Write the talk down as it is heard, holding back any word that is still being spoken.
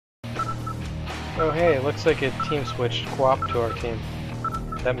Oh hey, it looks like a team switched co-op to our team.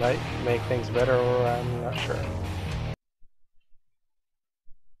 That might make things better, or I'm not sure.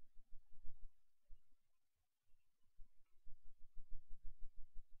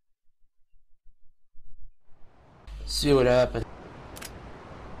 See what happens.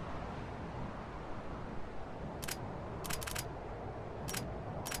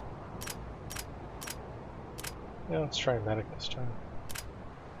 Yeah, let's try medic this time.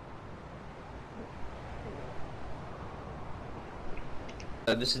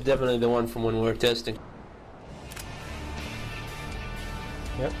 This is definitely the one from when we were testing.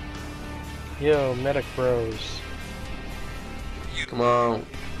 Yep. Yo, medic bros. Come on.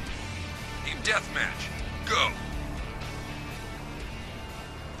 Team deathmatch. Go.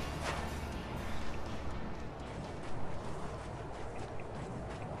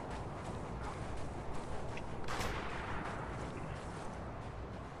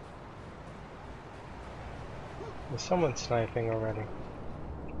 Is someone sniping already?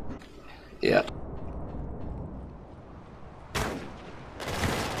 Yeah.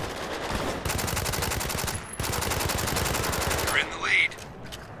 You're in the lead.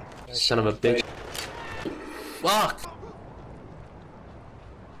 Son of a bitch. Fuck!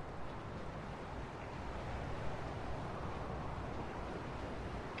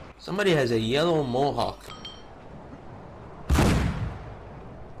 Somebody has a yellow mohawk.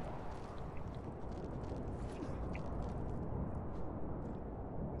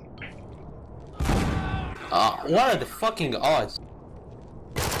 What are the fucking odds?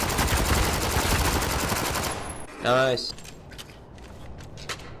 Nice.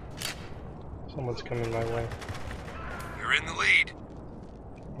 Someone's coming my way. You're in the lead.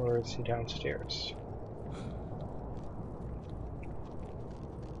 Or is he downstairs?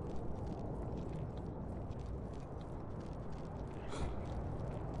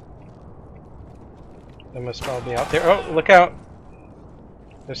 They must all be out there. Oh, look out!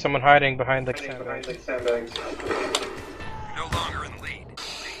 There's someone hiding behind the sandbags. You're no longer in the lead.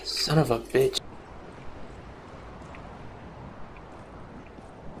 Son of a bitch.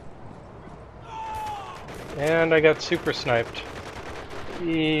 And I got super sniped.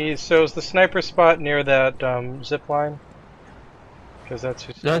 So is the sniper spot near that zip line? Because that's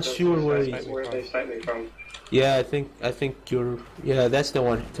who. Not sure where they sniped me from. Yeah, I think you're. Yeah, that's the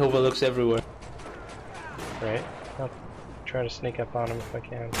one. It overlooks everywhere. Right. I'll try to sneak up on him if I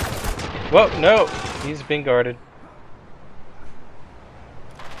can. Whoa, no! He's being guarded.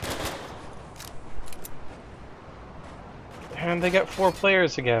 And they got 4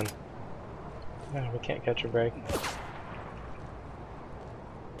 players again. No, we can't catch a break.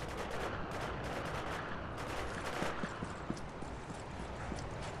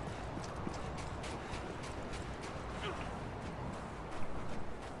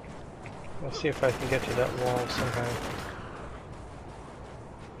 Let's see if I can get to that wall somehow.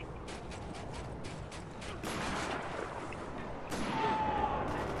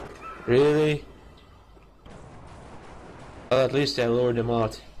 Really? Well, at least I lured them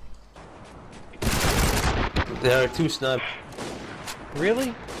out. There are 2 snipers.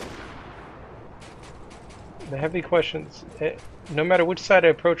 Really? The heavy questions, no matter which side I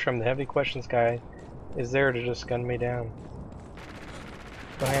approach from, the heavy questions guy is there to just gun me down.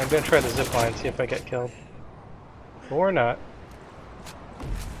 Oh, hey, I'm gonna try the zip line, see if I get killed. Or not.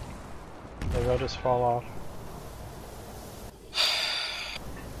 Maybe I'll just fall off.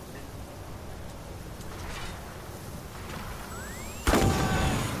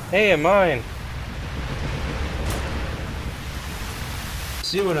 Hey, I'm mine!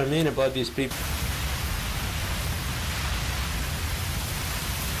 See what I mean about these people?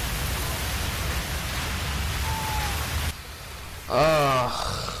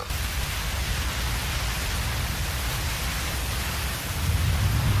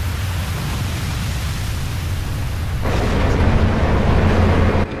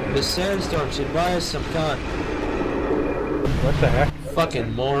 The sandstorm should buy us some time. What the heck?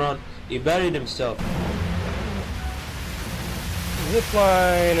 Fucking moron. He buried himself. Zip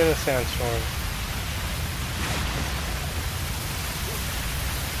line in a sandstorm.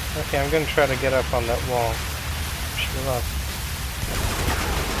 Okay, I'm gonna try to get up on that wall. Push up.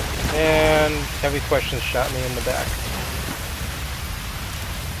 And heavy questions shot me in the back.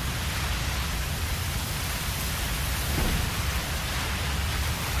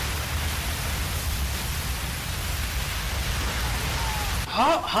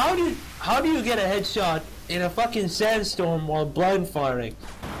 How do you get a headshot in a fucking sandstorm while blind firing?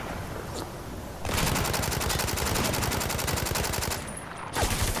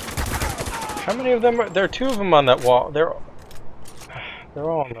 How many of them are there? Are 2 of them on that wall. They're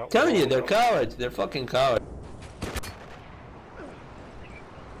all on that Telling wall. you, they're cowards. They're fucking cowards.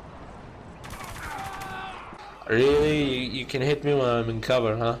 Really? You can hit me when I'm in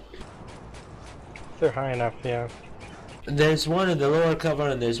cover, huh? They're high enough, yeah. There's one in the lower cover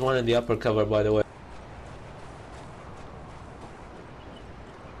and there's one in the upper cover, by the way.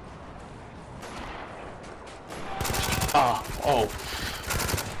 Oh.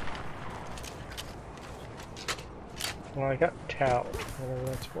 Well, I got towel, whatever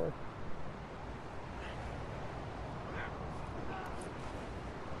that's worth.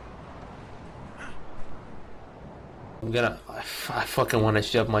 I fucking want to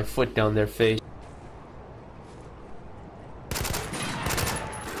shove my foot down their face.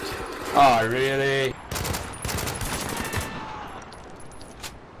 Oh, really?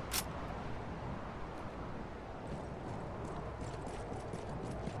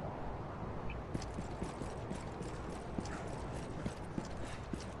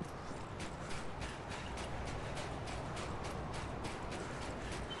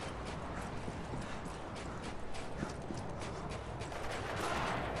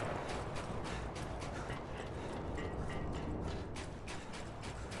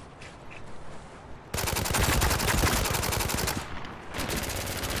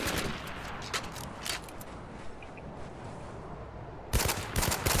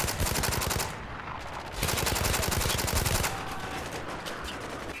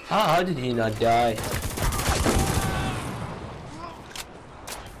 How did he not die?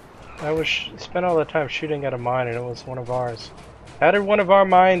 I spent all the time shooting at a mine and it was one of ours. How did one of our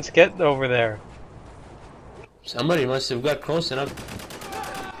mines get over there? Somebody must have got close enough.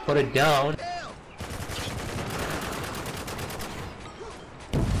 Put it down.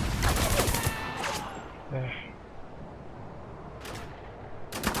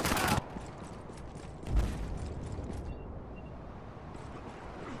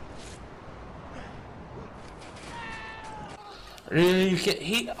 Really? You can't,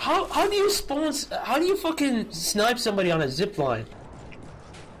 how do you spawn? How do you fucking snipe somebody on a zip line?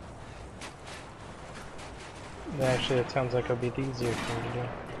 Actually, it sounds like it'll be the easier thing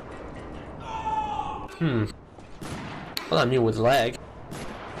to do. Well, I mean with lag.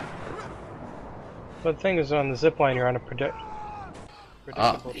 But the thing is, on the zipline, you're on a predictable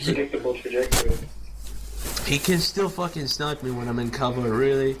trajectory. He can still fucking snipe me when I'm in cover,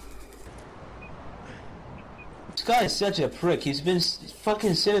 really? This guy is such a prick. He's been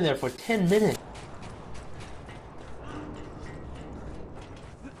fucking sitting there for 10 minutes.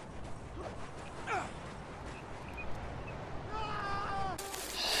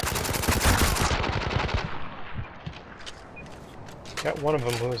 Got one of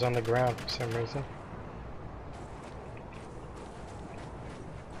them who was on the ground for some reason.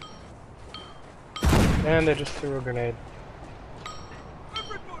 And they just threw a grenade.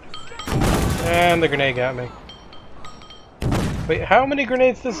 And the grenade got me. Wait, how many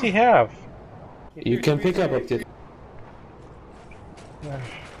grenades does he have? You can pick up to...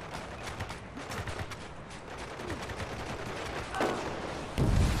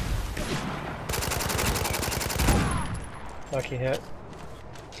 Lucky hit.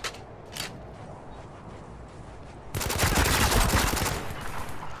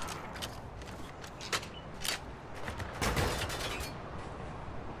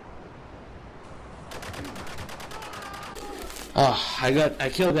 I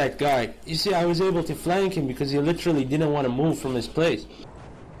killed that guy. You see, I was able to flank him because he literally didn't want to move from his place.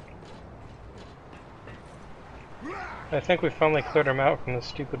 I think we finally cleared him out from the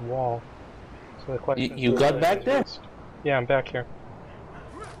stupid wall. So the question you got back there? Yeah, I'm back here.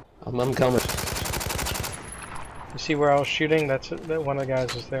 I'm coming. You see where I was shooting? That one of the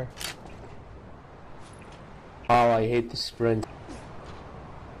guys was there. Oh, I hate the sprint.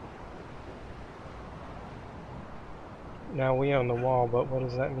 Now we own the wall, but what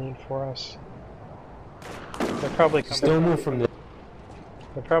does that mean for us? They're probably coming. Still move from there.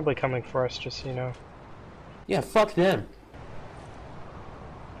 They're probably coming for us, just so you know. Yeah, fuck them.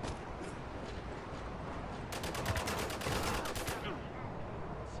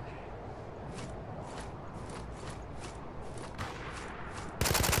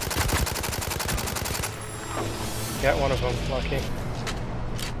 Got one of them, lucky.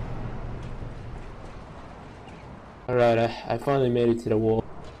 Alright, I finally made it to the wall.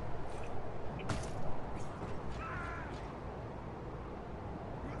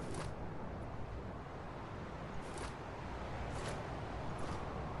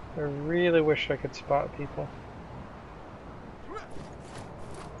 I really wish I could spot people.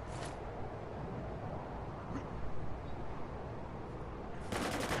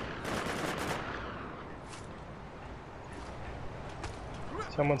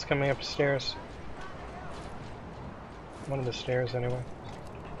 Someone's coming upstairs. One of the stairs, anyway.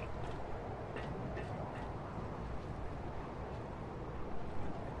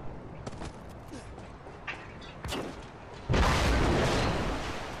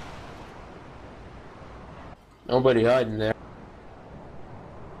 Nobody hiding there.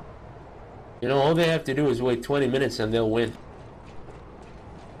 You know, all they have to do is wait 20 minutes and they'll win.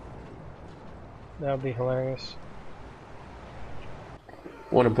 That would be hilarious.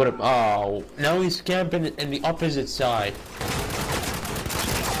 Want to put up? Oh, now he's camping in the opposite side.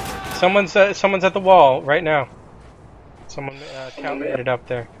 Someone's at the wall right now. Someone made it up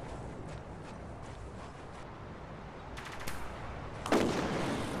there.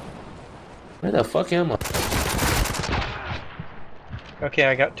 Where the fuck am I? Okay,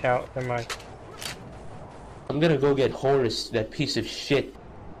 I got Tout. Never mind. I'm gonna go get Horace, that piece of shit.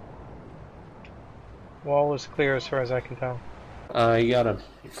 Wall was clear as far as I can tell. You got him.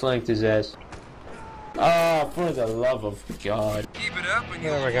 You flanked his ass. Oh, for the love of God. Keep it up and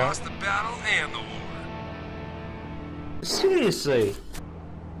you'll There we have go. lost the battle and the war. Seriously.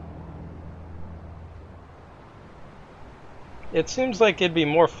 It seems like it'd be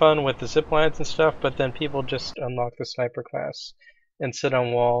more fun with the zip lines and stuff, but then people just unlock the sniper class and sit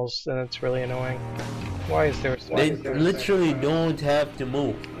on walls, and it's really annoying. Why is there? They literally don't have to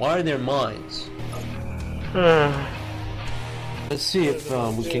move. Why are there mines? Let's see if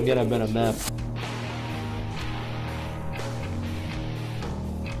we can get a better map.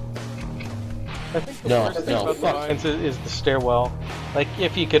 I think the No, worst thing no, about the fuck. mines is the stairwell. Like,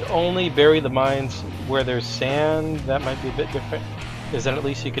 if you could only bury the mines where there's sand, that might be a bit different. Because then at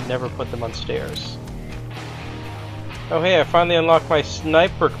least you could never put them on stairs. Oh hey, I finally unlocked my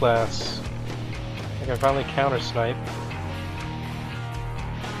sniper class. I can finally counter snipe.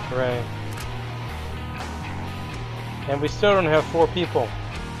 Hooray. And we still don't have 4 people.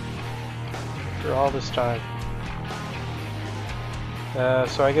 After all this time.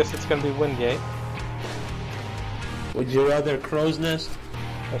 So I guess it's gonna be Windgate. Would you rather crow's nest?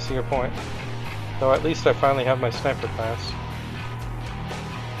 I see your point. Though at least I finally have my sniper class.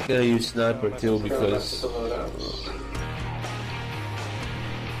 I'm gonna use sniper too because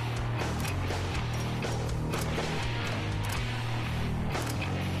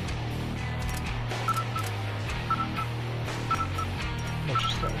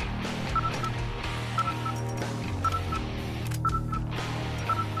Interesting.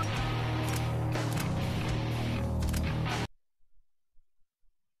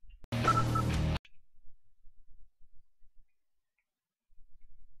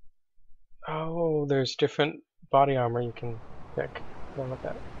 Oh, there's different body armor you can pick. Don't look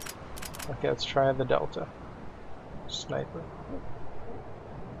at it. Okay, let's try the Delta. Sniper.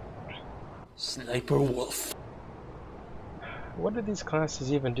 Sniper Wolf. What do these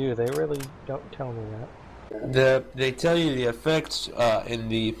classes even do? They really don't tell me that. They tell you the effects in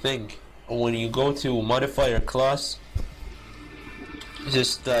the thing. When you go to modify your class,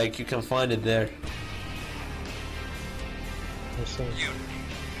 just like you can find it there. I see. Unity.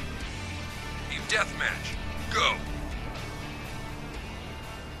 Team deathmatch. Go.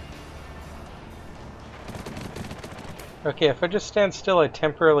 Okay, if I just stand still, I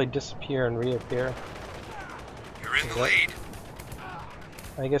temporarily disappear and reappear. You're in the lead.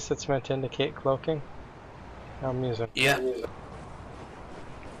 I guess that's meant to indicate cloaking. I'm using. Yeah.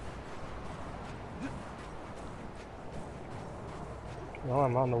 Well,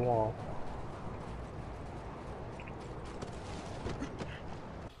 I'm on the wall.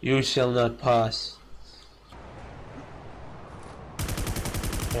 You shall not pass.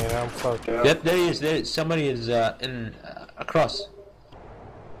 Okay, now I'm cloaked. Yep, there he is. There, somebody is in across.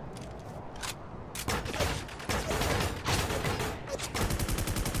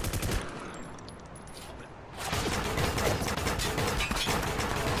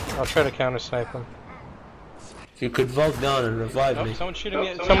 I'll try to counter snipe him. If you could vault down and revive Oh, me. someone's shooting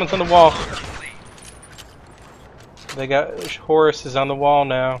me. Someone's on the wall. They got Horace is on the wall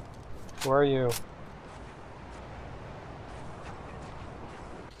now. Where are you?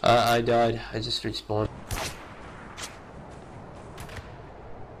 I died. I just respawned.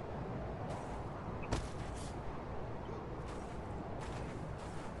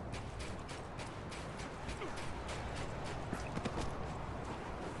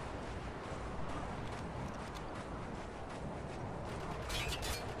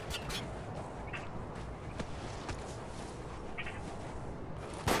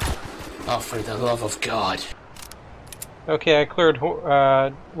 Oh, for the love of God. Okay, I cleared.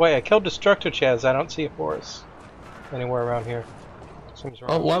 Wait, I killed Destructo Chaz. I don't see a Horace anywhere around here. Something's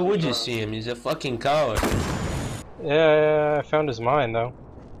wrong. Oh, why would you see him? He's a fucking coward. Yeah, I found his mine though.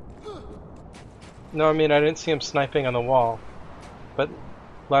 No, I mean I didn't see him sniping on the wall. But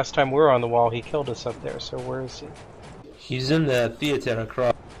last time we were on the wall, he killed us up there. So where is he? He's in the theater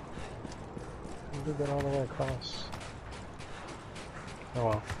across. How did he get all the way across? Oh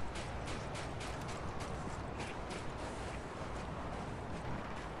well.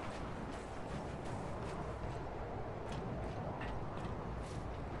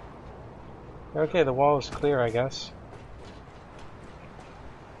 Okay, the wall is clear, I guess.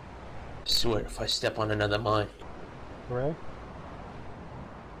 I swear, if I step on another mine. Right?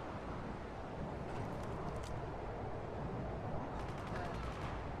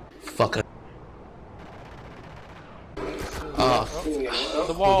 Fuck it. Oh,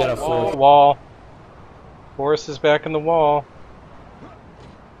 The wall. we got a four. Wall. Forrest is back in the wall.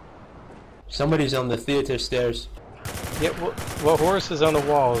 Somebody's on the theater stairs. Yeah, well, Horace is on the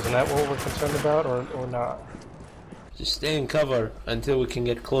wall. Isn't that what we're concerned about, or not? Just stay in cover until we can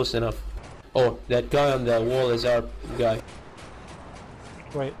get close enough. Oh, that guy on the wall is our guy.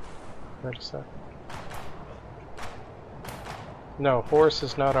 Wait a sec. No, Horace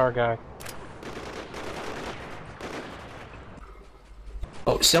is not our guy.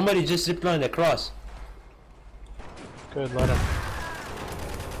 Oh, somebody just ziplined across. Good, let him.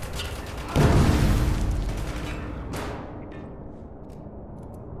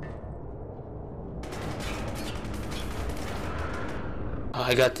 Oh,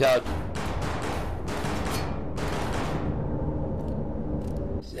 I got tagged.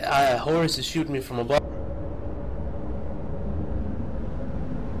 Horace is shooting me from above.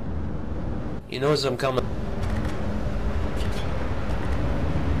 He knows I'm coming.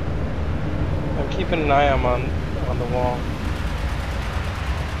 I'm keeping an eye on the wall.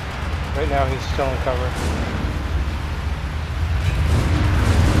 Right now he's still in cover.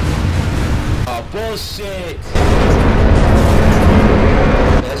 Oh, bullshit!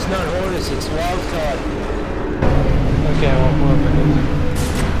 That's not Horace, it's Wildcard. Okay, well, whoever it is.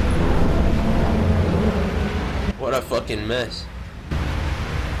 What a fucking mess.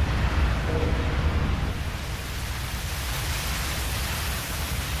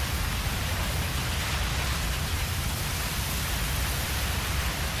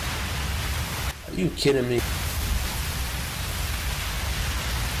 Are you kidding me?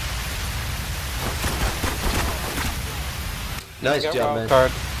 Nice job, man.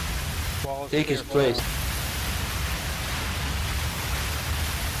 Card. Wall is Take his clear. place.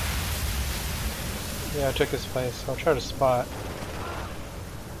 Yeah, I took his place. I'll try to spot.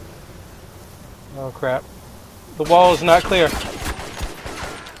 Oh crap. The wall is not clear.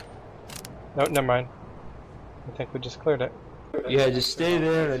 No, never mind. I think we just cleared it. Yeah, just stay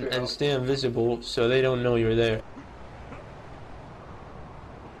there and stay invisible so they don't know you're there.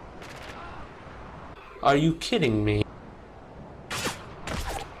 Are you kidding me?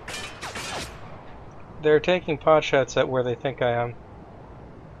 They're taking pot shots at where they think I am.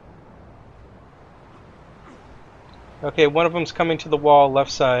 Okay, one of them's coming to the wall,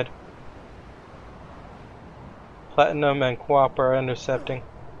 left side. Platinum and Coop are intercepting.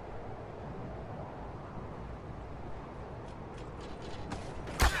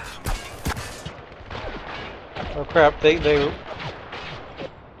 Oh crap, they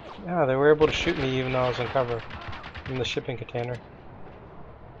were able to shoot me even though I was in cover in the shipping container.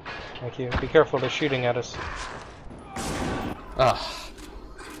 Thank you. Be careful, they're shooting at us. Ah.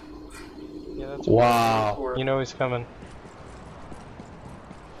 Yeah, that's Wow. You know he's coming.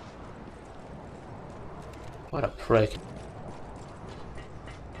 What a prick.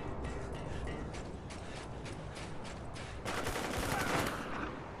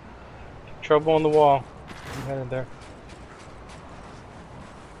 Trouble on the wall. I'm headed there.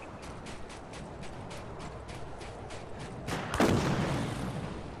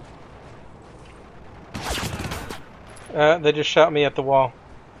 They just shot me at the wall.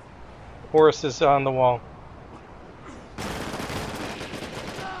 Horace is on the wall.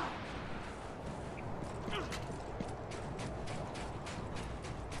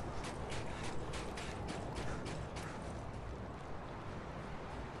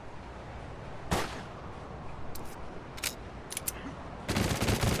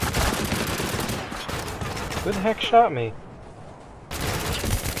 Who the heck shot me?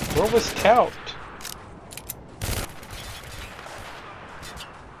 Where was Tout?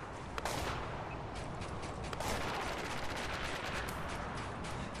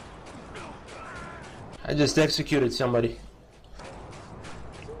 I just executed somebody.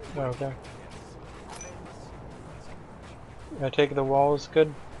 Oh, okay. I take the wall is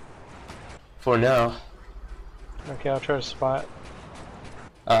good? For now. Okay, I'll try to spot.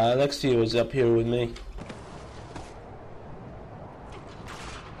 Alexia was up here with me.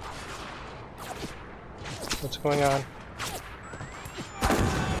 What's going on?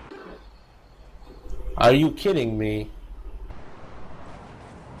 Are you kidding me?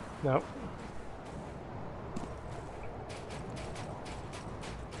 Nope.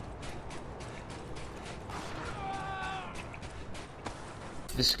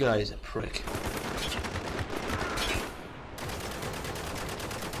 This guy is a prick.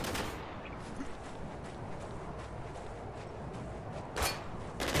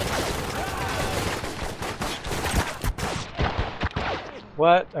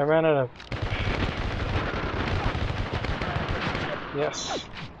 What? I ran out of... Yes.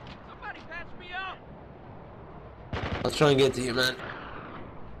 Somebody patch me up! I'll try and get to you, man.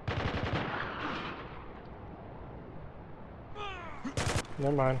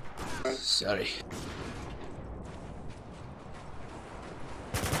 Never mind. Sorry.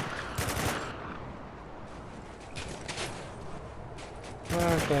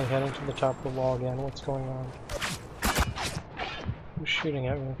 Okay, heading to the top of the wall again. What's going on? Who's shooting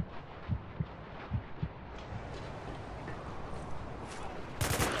at me?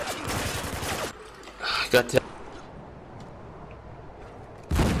 Got to.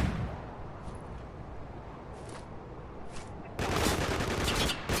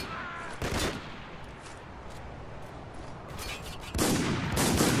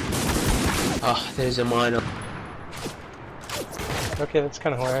 Ah, there's a miner. Okay, that's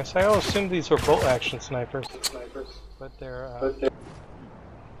kind of hilarious. I always assumed these were bolt action snipers, but they're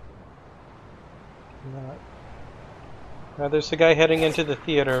not. Now there's a guy heading into the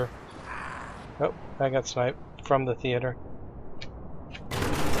theater. Oh, I got sniped from the theater.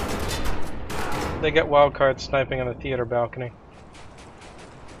 They got wildcards sniping on the theater balcony.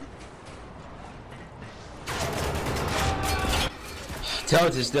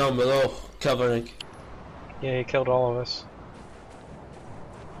 Tout is down below, covering. Yeah, he killed all of us.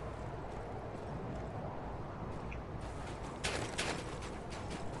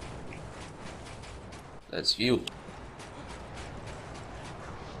 That's you.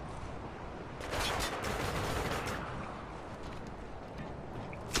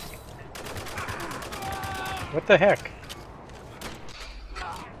 What the heck?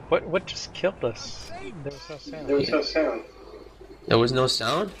 What just killed us? There was no sound. There was no sound. There was no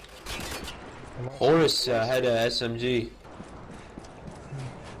sound? Horace had a SMG.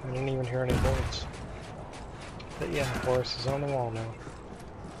 I didn't even hear any bullets. But yeah, Horace is on the wall now.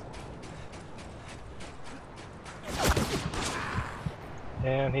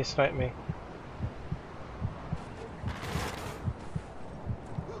 And he sniped me.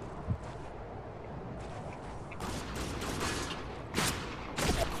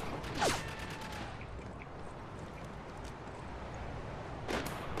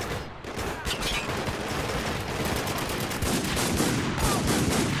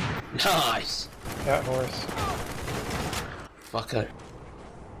 Nice! Got Horace. Fucker.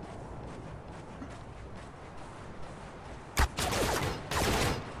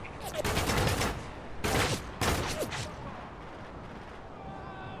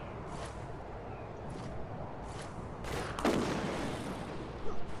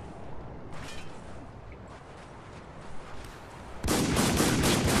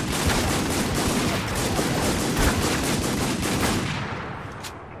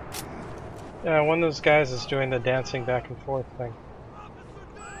 Yeah, one of those guys is doing the dancing back and forth thing.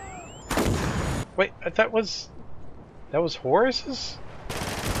 Wait, that was Horace's?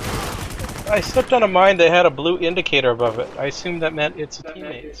 I stepped on a mine that had a blue indicator above it. I assumed that meant it's a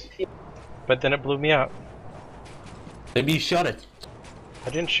teammate. But then it blew me up. Maybe you shot it.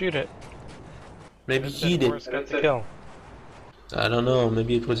 I didn't shoot it. Maybe It he said did. Horace got the kill. I don't know,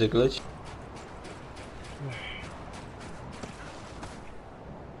 maybe it was a glitch.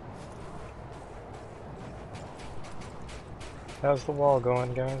 How's the wall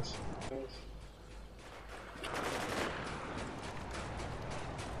going, guys?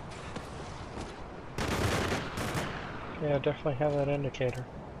 Yeah, definitely have that indicator.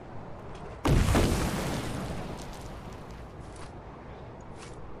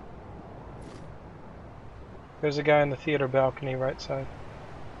 There's a guy in the theater balcony right side.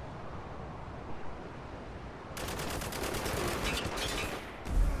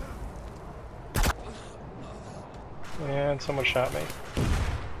 And someone shot me.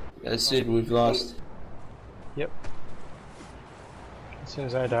 That's it, we've lost. Yep. As soon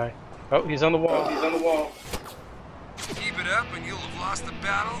as I die. Oh, he's on the wall. He's on the wall. Keep it up and you'll have lost the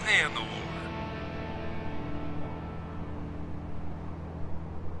battle and the war.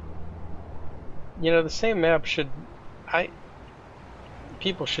 You know, the same map should...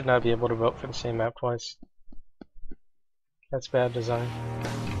 People should not be able to vote for the same map twice. That's bad design.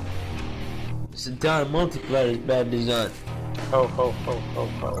 This entire multiplayer is bad design. Ho ho ho ho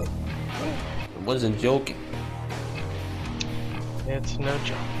ho. I wasn't joking. It's no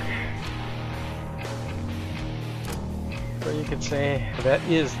joke. Or you could say that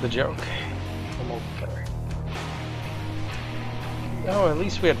is the joke. The multiplayer. Oh, at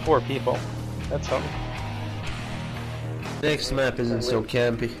least we had 4 people. That's something. Next map isn't so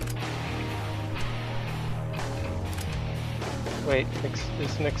campy. Wait,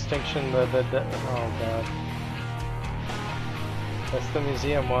 isn't Extinction the oh god. That's the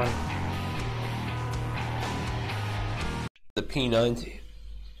museum one. The P90.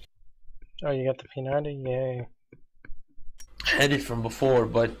 Oh, you got the P90? Yay. Had it from before,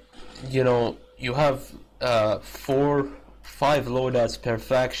 but you know, you have 4, 5 loadouts per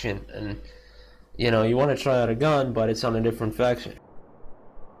faction, and you know, you want to try out a gun, but it's on a different faction.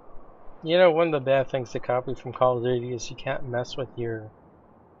 You know, one of the bad things to copy from Call of Duty is you can't mess with your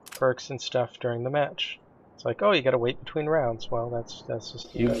perks and stuff during the match. It's like, oh, you gotta wait between rounds. Well, that's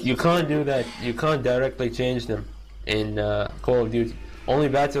just... You can't do that. You can't directly change them in Call of Duty. Only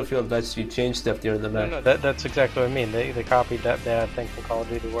Battlefield lets you change stuff during the match. No, that's exactly what I mean. They copied that bad thing from Call of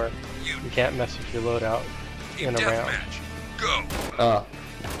Duty where you can't mess with your loadout in a round. Deathmatch. Go.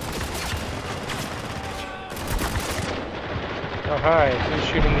 Oh hi, who's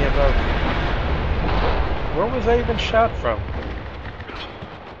shooting me above? Where was I even shot from?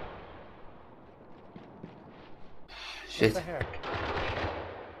 Shit. What the heck?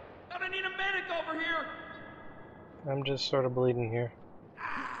 I need a medic over here. I'm just sort of bleeding here.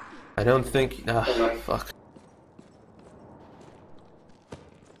 I don't think. Fuck.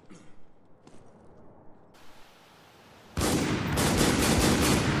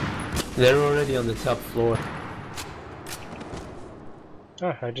 They're already on the top floor.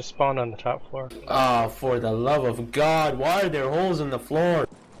 Oh, I just spawned on the top floor. Ah, for the love of God, why are there holes in the floor?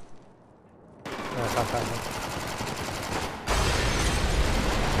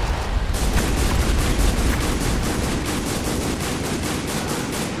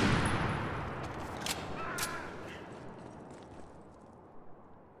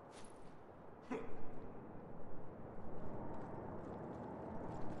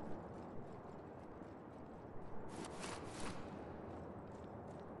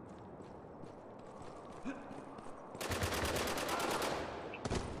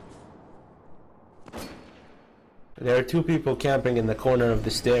 There are 2 people camping in the corner of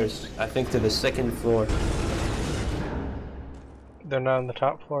the stairs, I think to the 2nd floor. They're not on the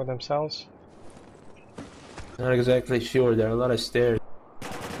top floor themselves? Not exactly sure, there are a lot of stairs.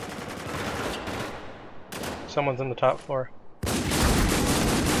 Someone's on the top floor.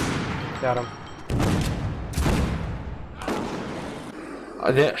 Got him.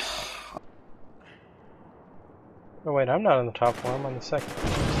 Are there... Oh wait, I'm not on the top floor, I'm on the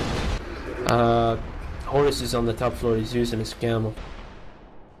 2nd. Horace is on the top floor, he's using his camel.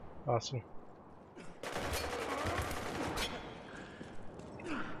 Awesome.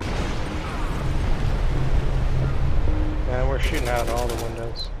 And we're shooting out all the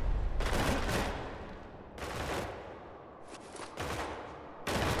windows.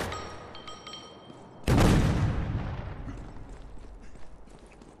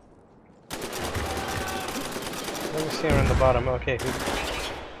 Let me see her on the bottom. Okay,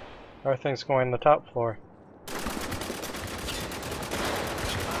 our thing's going on the top floor.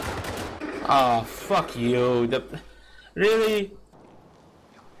 Ah, fuck you. Really?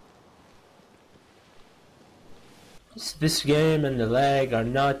 This game and the lag are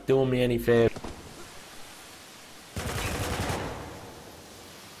not doing me any favor.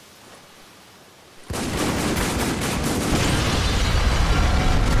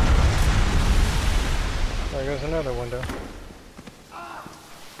 There goes another window.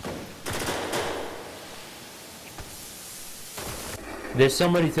 There's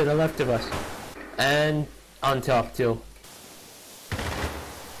somebody to the left of us. And on top too.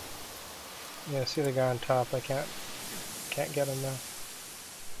 Yeah, I see the guy on top. I can't get him now.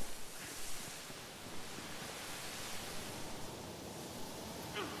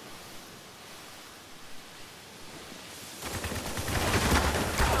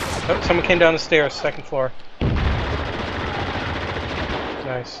 Oh, someone came down the stairs, 2nd floor.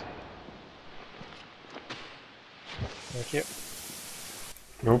 Nice. Thank you.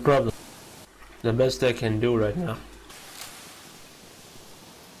 No problem. The best I can do right now.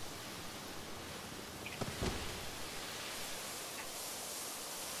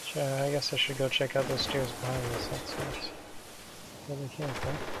 I guess I should go check out those stairs behind us. That's nice. Where they came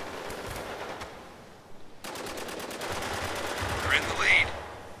from. You're in the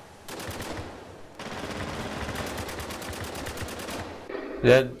lead.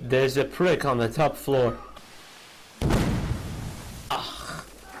 There's a prick on the top floor. He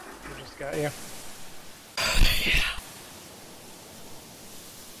just got you.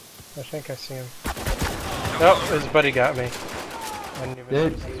 I think I see him. Oh, his buddy got me. I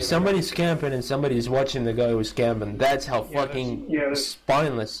didn't even Somebody's camping and somebody's watching the guy who's camping. That's how Yeah, fucking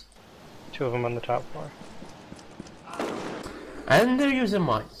spineless. two of them on the top floor. And they're using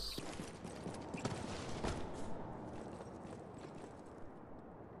mice.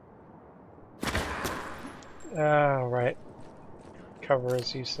 Ah, right. Cover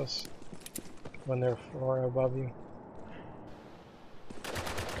is useless when they're floor above you.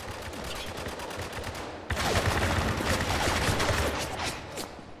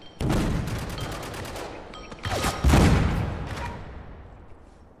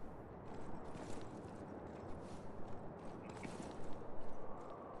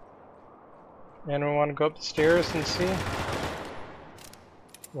 Anyone want to go up the stairs and see?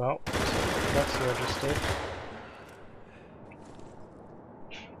 Well, that's what I just did.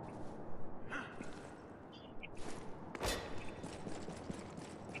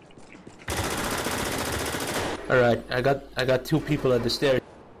 Alright, I got two people at the stairs.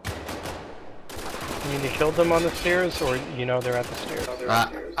 You mean you killed them on the stairs, or you know they're at the stairs?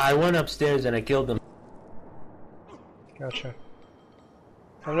 I went upstairs and I killed them. Gotcha.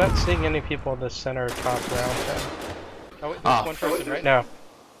 I'm not seeing any people in the center top round thing. Oh, wait, there's one person right now.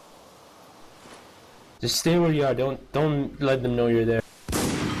 Just stay where you are. Don't let them know you're there.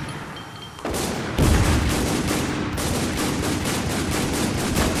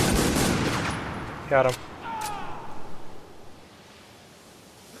 Got him.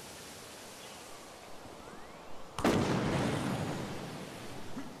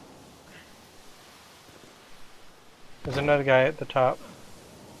 There's another guy at the top.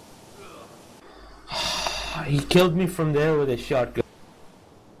 He killed me from there with a shotgun.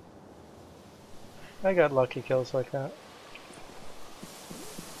 I got lucky kills like that.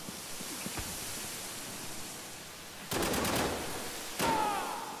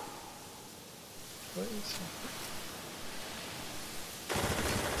 Please.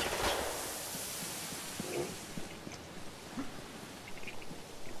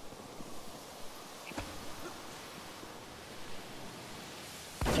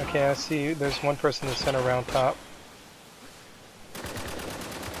 Okay, I see you. There's one person in the center round top.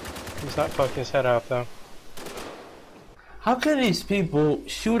 He's not fucking his head off though. How can these people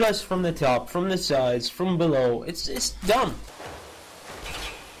shoot us from the top, from the sides, from below? It's dumb.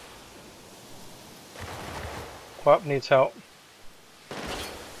 Quap needs help.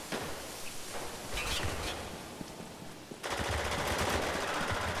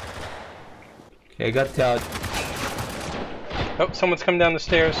 Okay, I got Todd. Oh, someone's coming down the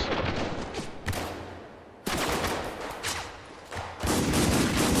stairs.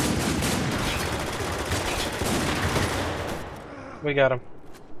 We got him.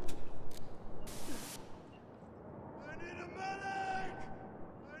 I need a medic!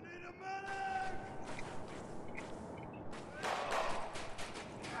 I need a medic!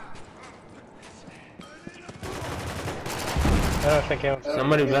 I don't think anyone's...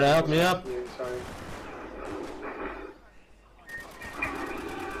 Somebody better help me up.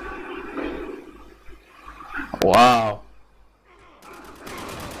 Wow.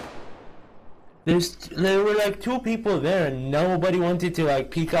 There were like two people there and nobody wanted to like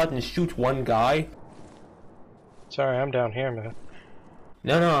peek out and shoot one guy. Sorry, I'm down here, man.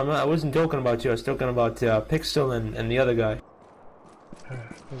 No, I wasn't talking about you. I was talking about Pixel and the other guy.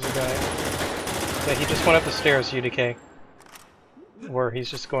 There's a guy. Yeah, he just went up the stairs, UDK. Where he's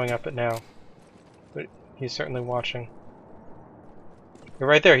just going up it now. But he's certainly watching. You're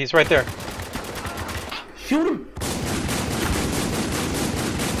right there, he's right there. Shoot him!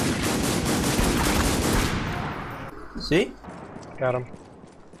 See? Got him.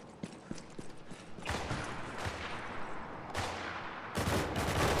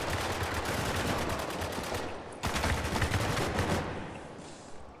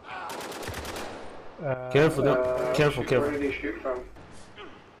 Careful, careful. Where did he shoot from?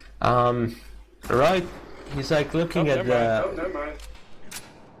 Right. He's like looking at the. Oh, never mind.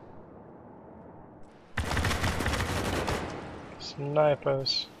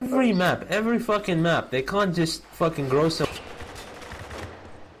 Snipers. Every map, every fucking map. They can't just fucking grow some.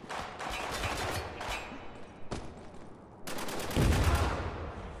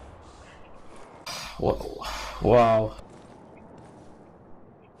 Whoa. Wow.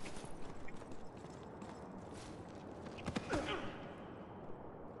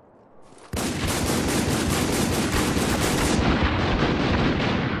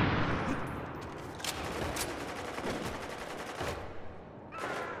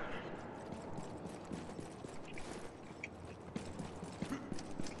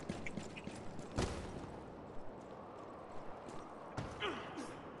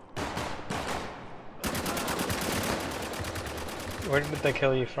 Where did they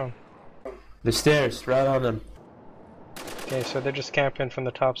kill you from? The stairs, right on them. Okay, so they're just camping from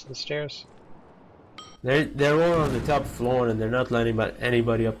the tops of the stairs. They're all on the top floor and they're not letting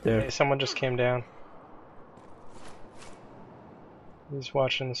anybody up there. Okay, someone just came down. He's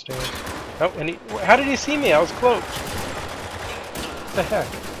watching the stairs. Oh, and how did he see me? I was cloaked. What the heck?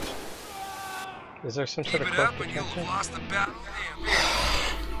 Is there some sort of cloak protection? lost the battle.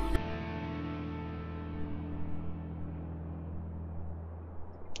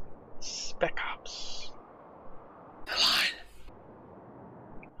 Spec Ops. The line.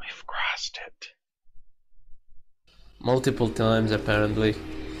 We've crossed it. Multiple times, apparently.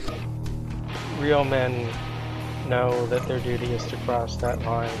 Real men know that their duty is to cross that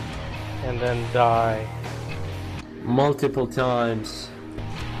line and then die. Multiple times.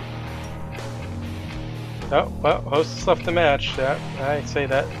 Oh, well, hostess left the match. I say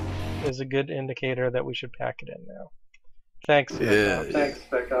that is a good indicator that we should pack it in now. Thanks. Yeah. Thanks,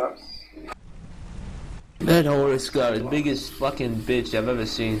 Spec Ops. That Horus got the biggest fucking bitch I've ever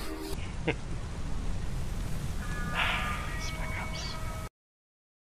seen.